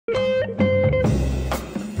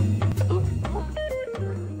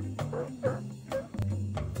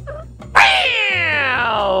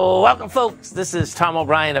Welcome, folks. This is Tom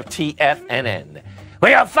O'Brien of TFNN.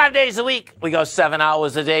 We go 5 days a week. We go 7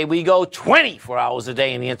 hours a day. We go 24 hours a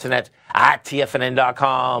day on the internet at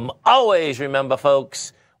TFNN.com. Always remember,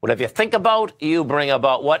 folks, whatever you think about, you bring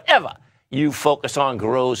about. Whatever you focus on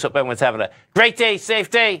grows. Hope everyone's having a great day, safe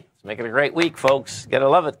day. Let's make it a great week, folks. Gotta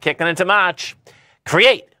love it. Kicking into March.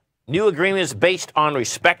 Create new agreements based on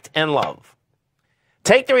respect and love.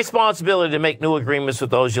 Take the responsibility to make new agreements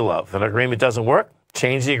with those you love. If an agreement doesn't work,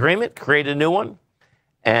 change the agreement, create a new one,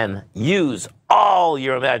 and use all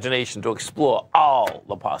your imagination to explore all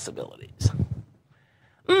the possibilities.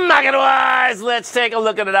 Market-wise, let's take a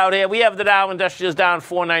look at it out here. We have the Dow Industrials down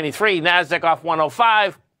 493, NASDAQ off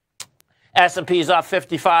 105, S&P's off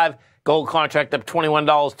 55, gold contract up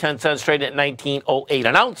 $21.10, trading at $19.08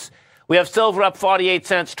 an ounce. We have silver up 48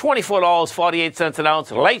 cents, $24.48 an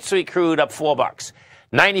ounce. Light sweet crude up $4,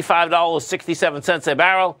 $95.67 a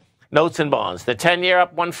barrel. Notes and bonds. The 10-year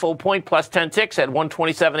up 1 full point plus 10 ticks at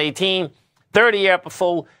 127.18. 30-year up a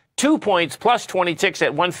full 2 points plus 20 ticks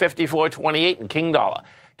at 154.28. And King Dollar.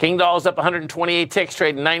 King Dollar's up 128 ticks,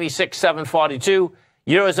 trading 96.742.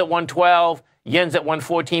 Euros at 112. Yen's at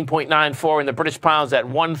 114.94. And the British pound's at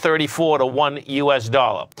 134 to 1 US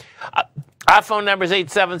dollar. Our phone number is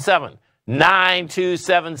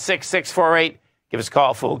 877-927-6648. Give us a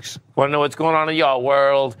call, folks. Want to know what's going on in your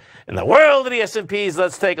world? In the world of the S&Ps,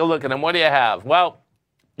 let's take a look at them. What do you have? Well,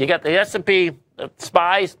 you got the S&P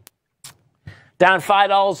SPYs down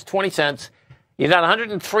 $5.20. You got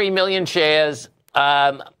 103 million shares.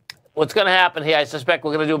 What's going to happen here, I suspect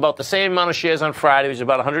we're going to do about the same amount of shares on Friday, which is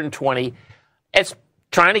about 120. It's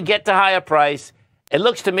trying to get to higher price. It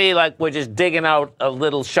looks to me like we're just digging out a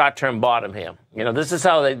little short-term bottom here. You know, this is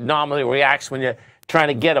how they normally react when you're trying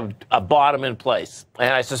to get a bottom in place.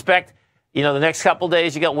 And I suspect, you know, the next couple of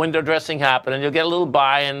days you got window dressing happening. You'll get a little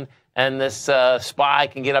buy-in, and this SPY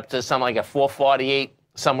can get up to something like a 448,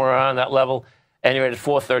 somewhere around that level. And you're at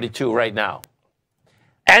 432 right now.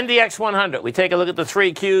 And the X100. We take a look at the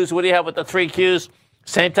 3 Qs. What do you have with the 3 Qs?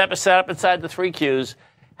 Same type of setup inside the 3 Qs.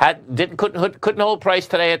 Couldn't hold price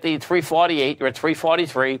today at the 348. You're at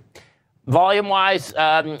 343. Volume-wise,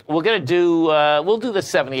 we'll do the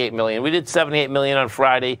 78 million. We did 78 million on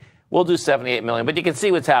Friday. We'll do 78 million. But you can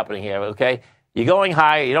see what's happening here, okay? You're going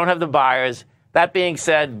higher. You don't have the buyers. That being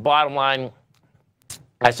said, bottom line,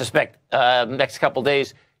 I suspect next couple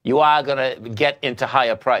days you are going to get into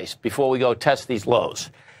higher price before we go test these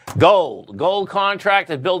lows. Gold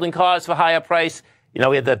contract is building cause for higher price. You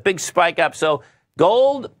know, we had that big spike up. So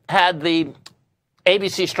gold had the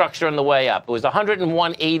ABC structure on the way up. It was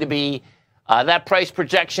 101 A to B. That price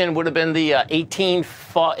projection would have been the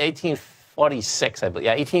 1846, I believe.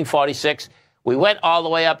 Yeah, 1846. We went all the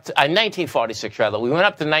way up to 1946, rather. We went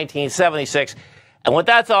up to 1976. And what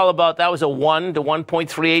that's all about, that was a 1 to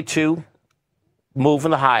 1.382 move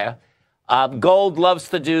in the higher. Gold loves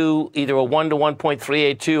to do either a 1 to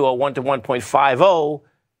 1.382 or 1 to 1.50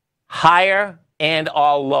 higher and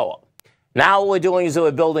all lower. Now what we're doing is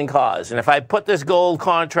we're building cause. And if I put this gold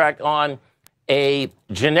contract on a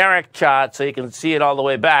generic chart so you can see it all the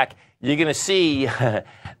way back, you're going to see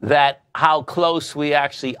that how close we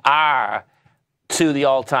actually are to the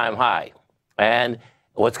all-time high. And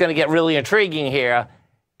what's going to get really intriguing here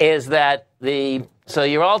is that so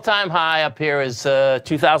your all-time high up here is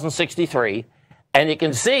 2063, and you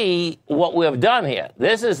can see what we have done here.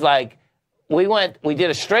 This is like we did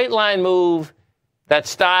a straight line move that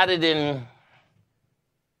started in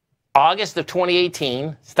August of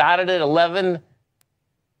 2018, started at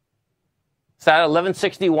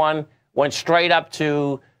 1161, went straight up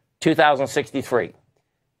to 2063.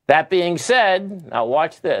 That being said, now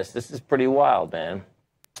watch this. This is pretty wild, man.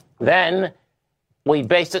 Then we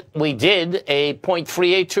did a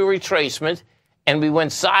 0.382 retracement, and we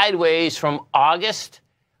went sideways from August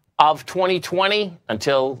of 2020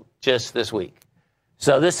 until just this week.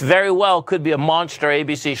 So this very well could be a monster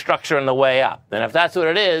ABC structure on the way up. And if that's what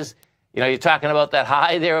it is, you know, you're talking about that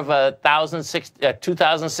high there of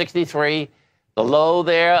 2063, the low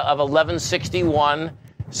there of 1161.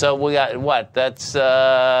 So we got what? That's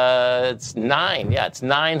it's 9. Yeah, it's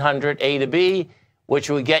 900 A to B, which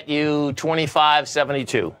would get you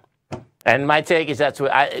 2572. And my take is this is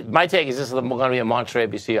going to be a monster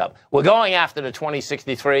ABC up. We're going after the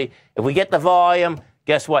 2063. If we get the volume,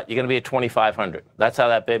 guess what? You're going to be at 2,500. That's how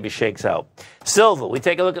that baby shakes out. Silver. We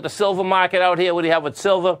take a look at the silver market out here. What do you have with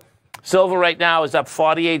silver? Silver right now is up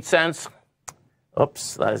 48 cents.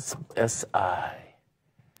 Oops, that's SI.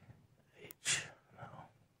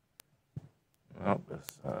 Nope,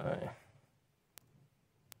 SI.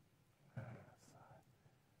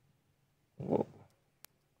 Whoa.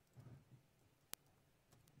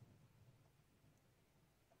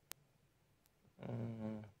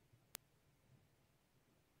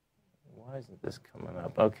 Why isn't this coming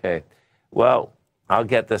up? Okay. Well, I'll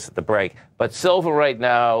get this at the break. But silver right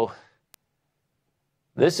now,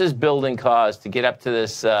 this is building cause to get up to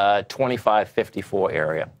this 25.54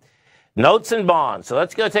 area. Notes and bonds. So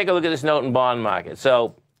let's go take a look at this note and bond market.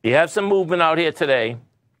 So you have some movement out here today,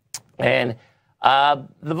 and the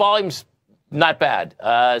volume's not bad.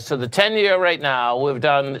 So the 10-year right now, we've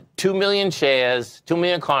done 2 million shares, 2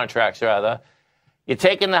 million contracts, rather. You're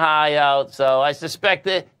taking the high out, so I suspect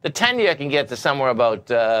that the 10-year can get to somewhere about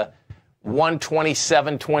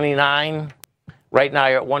 127.29. Right now,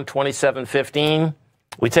 you're at 127.15.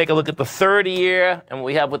 We take a look at the 30-year, and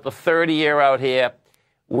we have with the 30-year out here,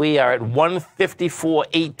 we are at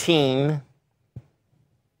 154.18.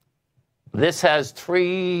 This has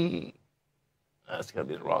three. That's going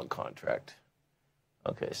to be the wrong contract.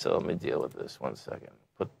 Okay, so let me deal with this 1 second.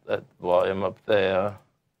 Put that volume up there.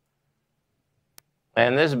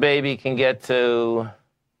 And this baby can get to,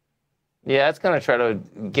 yeah, it's going to try to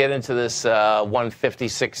get into this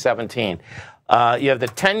 156.17. You have the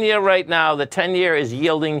 10-year right now. The 10-year is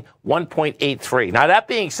yielding 1.83. Now, that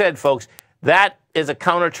being said, folks, that is a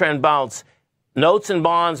counter-trend bounce. Notes and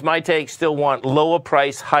bonds, my take, still want lower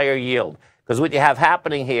price, higher yield. Because what you have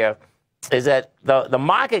happening here is that the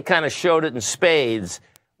market kind of showed it in spades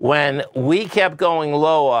when we kept going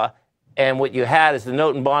lower, and what you had is the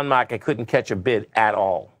note and bond market couldn't catch a bid at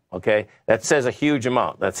all. Okay? That says a huge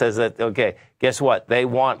amount. That says that, okay, guess what? They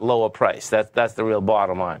want lower price. That's the real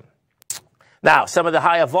bottom line. Now, some of the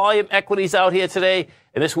higher volume equities out here today,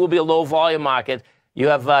 and this will be a low volume market. You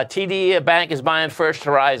have TD Bank is buying First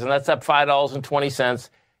Horizon. That's up $5.20.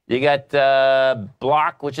 You got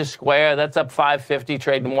Block, which is Square. That's up $5.50,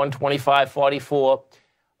 trading $125.44.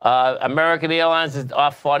 American Airlines is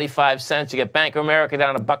off 45 cents. You get Bank of America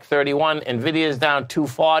down $1.31. Nvidia is down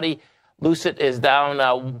 $2.40. Lucid is down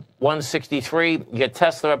 $1.63. You get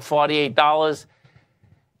Tesla up $48.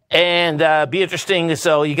 And be interesting.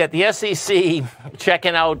 So you get the SEC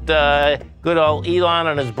checking out good old Elon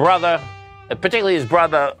and his brother. Particularly his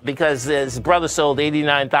brother, because his brother sold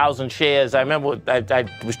 89,000 shares. I remember I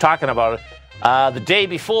was talking about it. The day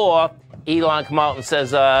before, Elon come out and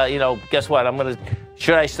says, you know, guess what?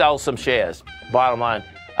 Should I sell some shares? Bottom line.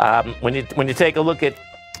 When you take a look at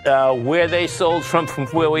where they sold from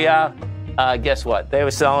where we are, guess what? They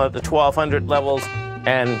were selling at the 1,200 levels,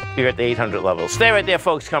 and you're at the 800 levels. Stay right there,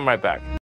 folks. Come right back.